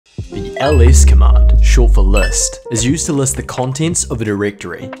The ls command, short for list, is used to list the contents of a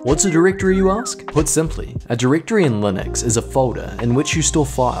directory. What's a directory, you ask? Put simply, a directory in Linux is a folder in which you store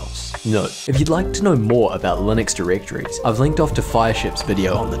files. Note, if you'd like to know more about Linux directories, I've linked off to Fireship's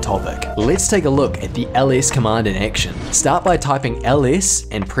video on the topic. Let's take a look at the ls command in action. Start by typing ls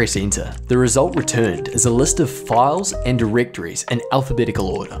and press enter. The result returned is a list of files and directories in alphabetical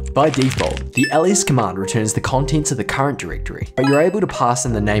order. By default, the ls command returns the contents of the current directory, but you're able to pass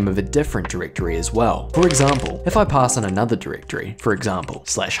in the name of a different directory as well. For example, if I pass in another directory, for example,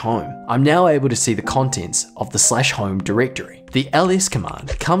 /home, I'm now able to see the contents of the /home directory. The ls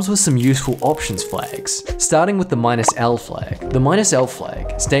command comes with some useful options flags, starting with the -l flag. The -l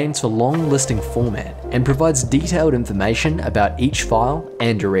flag stands for long listing format and provides detailed information about each file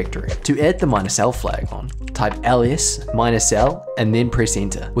and directory. To add the -l flag on, type ls -l and then press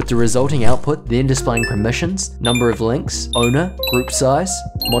enter, with the resulting output then displaying permissions, number of links, owner, group size,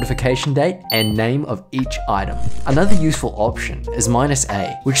 modification date, and name of each item. Another useful option is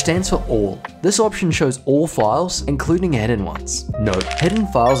 -a, which stands for all. This option shows all files, including hidden ones. Note, hidden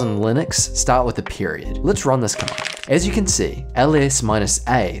files in Linux start with a period. Let's run this command. As you can see,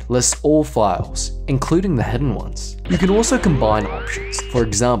 ls-a lists all files, including the hidden ones. You can also combine options. For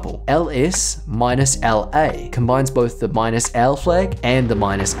example, ls-la combines both the -l flag and the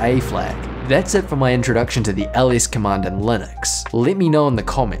 -a flag. That's it for my introduction to the ls command in Linux. Let me know in the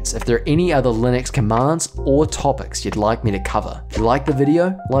comments if there are any other Linux commands or topics you'd like me to cover. If you like the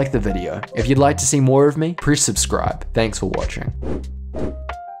video, like the video. If you'd like to see more of me, press subscribe. Thanks for watching.